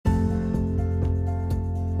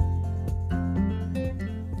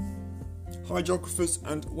Hi geographers,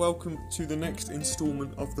 and welcome to the next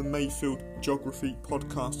instalment of the Mayfield Geography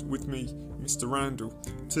podcast with me, Mr. Randall.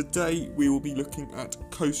 Today we will be looking at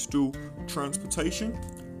coastal transportation,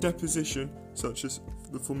 deposition such as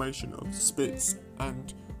the formation of spits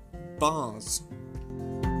and bars.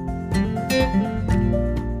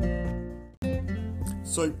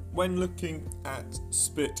 So when looking at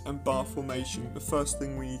spit and bar formation, the first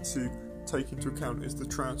thing we need to take into account is the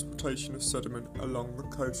transportation of sediment along the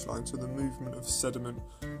coastline, so the movement of sediment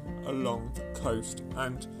along the coast.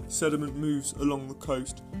 And sediment moves along the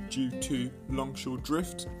coast due to longshore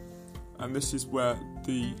drift, and this is where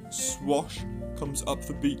the swash comes up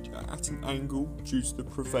the beach at an angle due to the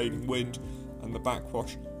prevailing wind, and the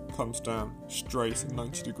backwash comes down straight at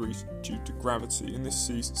 90 degrees due to gravity, and this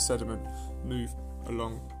sees sediment move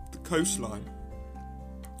along the coastline.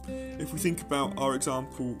 If we think about our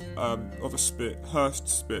example of a spit, Hurst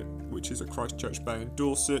Spit, which is at Christchurch Bay in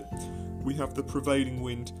Dorset, we have the prevailing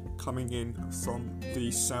wind coming in from the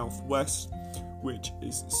southwest, which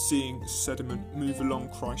is seeing sediment move along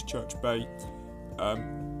Christchurch Bay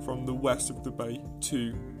from the west of the bay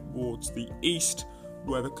towards the east,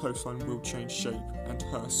 where the coastline will change shape and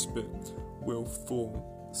Hurst Spit will form.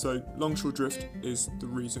 So longshore drift is the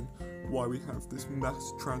reason why we have this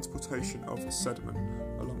mass transportation of sediment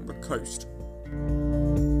along the coast.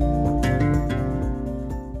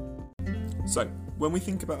 So when we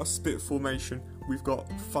think about a spit formation, we've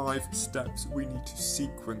got 5 steps we need to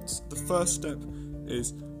sequence. The first step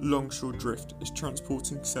is longshore drift, is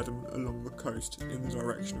transporting sediment along the coast in the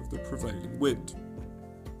direction of the prevailing wind.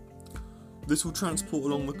 This will transport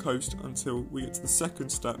along the coast until we get to the second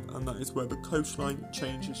step, and that is where the coastline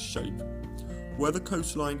changes shape. Where the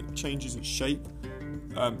coastline changes its shape,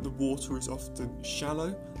 the water is often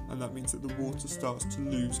shallow, and that means that the water starts to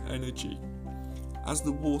lose energy. As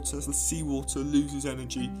the seawater loses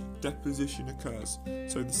energy, deposition occurs,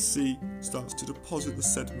 so the sea starts to deposit the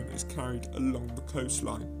sediment as carried along the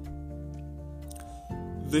coastline.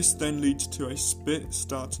 This then leads to a spit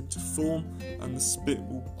starting to form, and the spit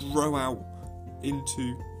will grow out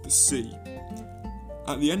into the sea.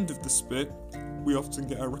 At the end of the spit, we often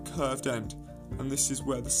get a recurved end, and this is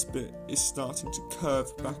where the spit is starting to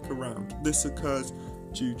curve back around. This occurs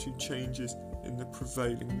due to changes in the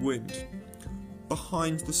prevailing wind.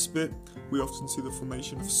 Behind the spit, we often see the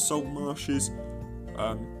formation of salt marshes,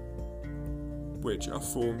 which are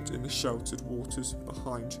formed in the sheltered waters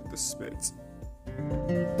behind the spit.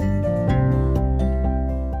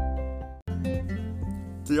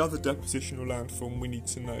 The other depositional landform we need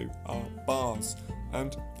to know are bars.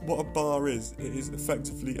 And what a bar is, it is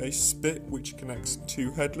effectively a spit which connects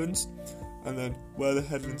 2 headlands, and then where the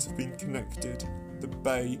headlands have been connected, the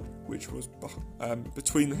bay which was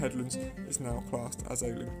between the headlands is now classed as a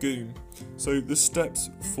lagoon. So the steps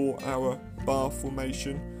for our bar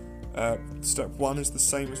formation, step 1 is the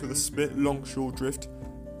same as with a spit. Longshore drift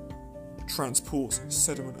transports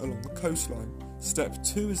sediment along the coastline. Step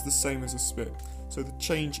 2 is the same as a spit, so the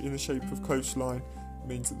change in the shape of coastline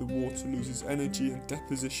means that the water loses energy and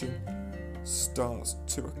deposition starts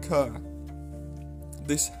to occur.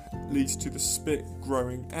 This leads to the spit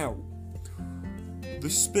growing out. The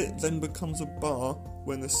spit then becomes a bar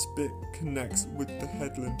when the spit connects with the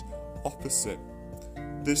headland opposite.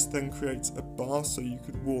 This then creates a bar, so you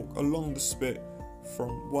could walk along the spit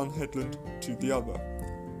from one headland to the other.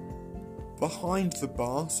 Behind the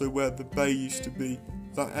bar, so where the bay used to be,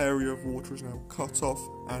 that area of water is now cut off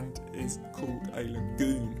and is called a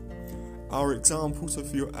lagoon. Our example, so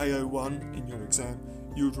for your AO1 in your exam,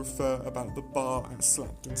 you would refer about the bar at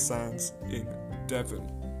Slapton Sands in Devon.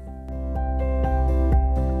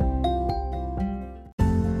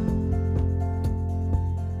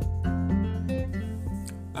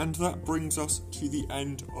 And that brings us to the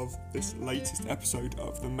end of this latest episode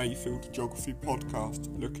of the Mayfield Geography podcast,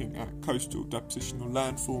 looking at coastal depositional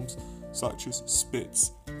landforms such as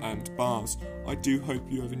spits and bars. I do hope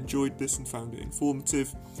you have enjoyed this and found it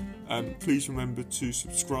informative. Please remember to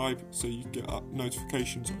subscribe so you get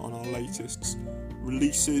notifications on our latest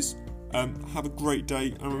releases. Have a great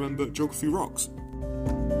day, and remember, geography rocks.